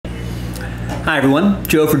Hi everyone,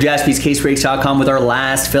 Joe for jaspyscasebreaks.com with our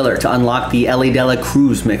last filler to unlock the LATE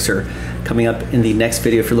Cruise Mixer. Coming up in the next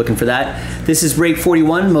video if you're looking for that. This is break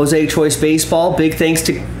 41, Mosaic Choice Baseball. Big thanks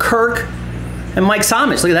to Kirk and Mike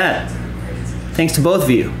Somich. Look at that. Thanks to both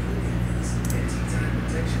of you.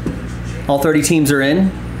 All 30 teams are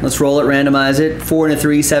in. Let's roll it, randomize it. 4 and a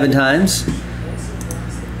 3, 7 times.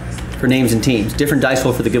 For names and teams. Different dice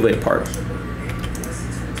roll for the giveaway part,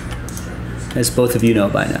 as both of you know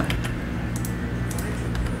by now.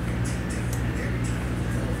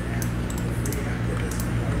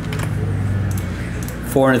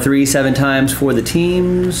 Four and a 3, 7 times for the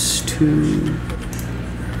teams. 2.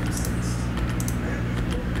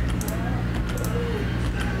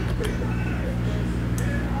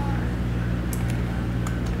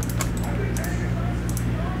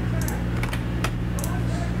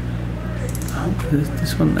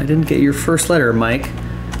 This one, I didn't get your first letter, Mike.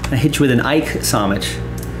 I hit you with an Ike Somich.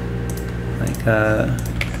 Like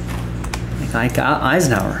Ike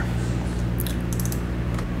Eisenhower.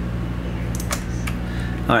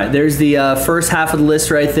 All right, there's the first half of the list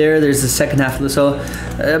right there. There's the second half of the list.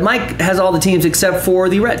 So Mike has all the teams except for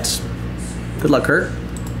the Reds. Good luck, Kurt.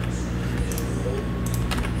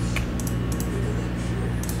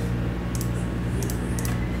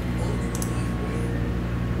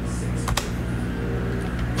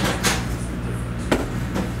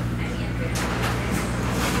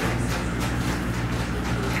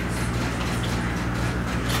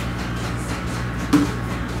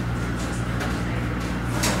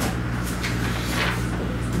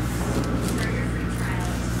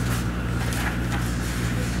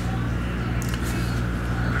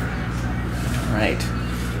 Right.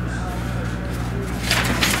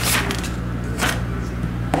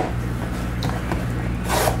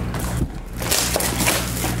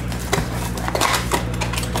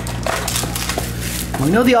 We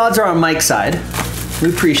know the odds are on Mike's side. We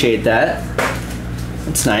appreciate that.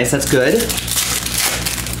 That's nice. That's good.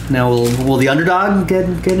 Now, will the underdog get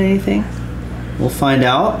anything? We'll find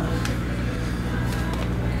out.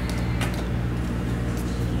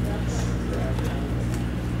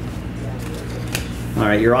 All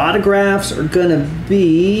right, your autographs are gonna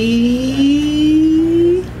be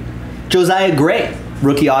Josiah Gray,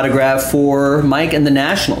 rookie autograph for Mike and the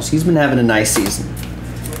Nationals. He's been having a nice season.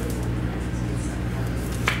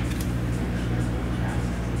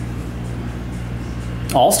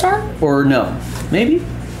 All-star or no? Maybe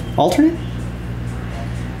alternate.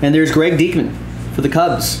 And there's Greg Diekman for the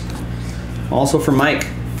Cubs, also for Mike.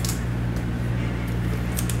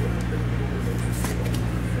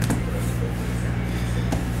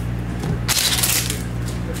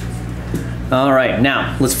 All right,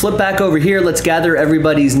 now let's flip back over here. Let's gather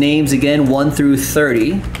everybody's names again, 1 through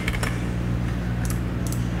 30.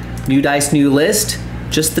 New dice, new list.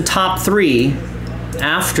 Just the top 3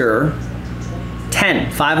 after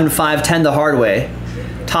 10. 5 and 5, 10 the hard way.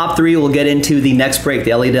 Top 3 will get into the next break,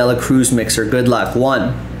 the LATE Cruise Mixer. Good luck.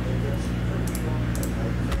 1,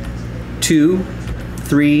 2,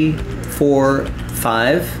 3, 4,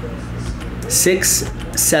 5, 6,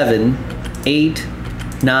 7, 8,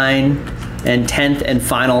 9, and 10th and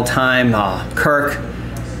final time. Oh, Kirk,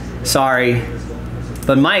 sorry.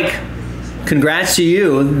 But Mike, congrats to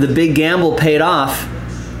you. The big gamble paid off.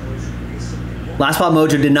 Last Spot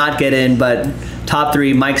Mojo did not get in, but top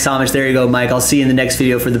 3, Mike Somich. There you go, Mike. I'll see you in the next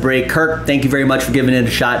video for the break. Kirk, thank you very much for giving it a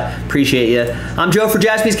shot. Appreciate you. I'm Joe for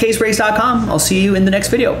jaspyscasebreaks.com. I'll see you in the next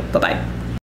video. Bye-bye.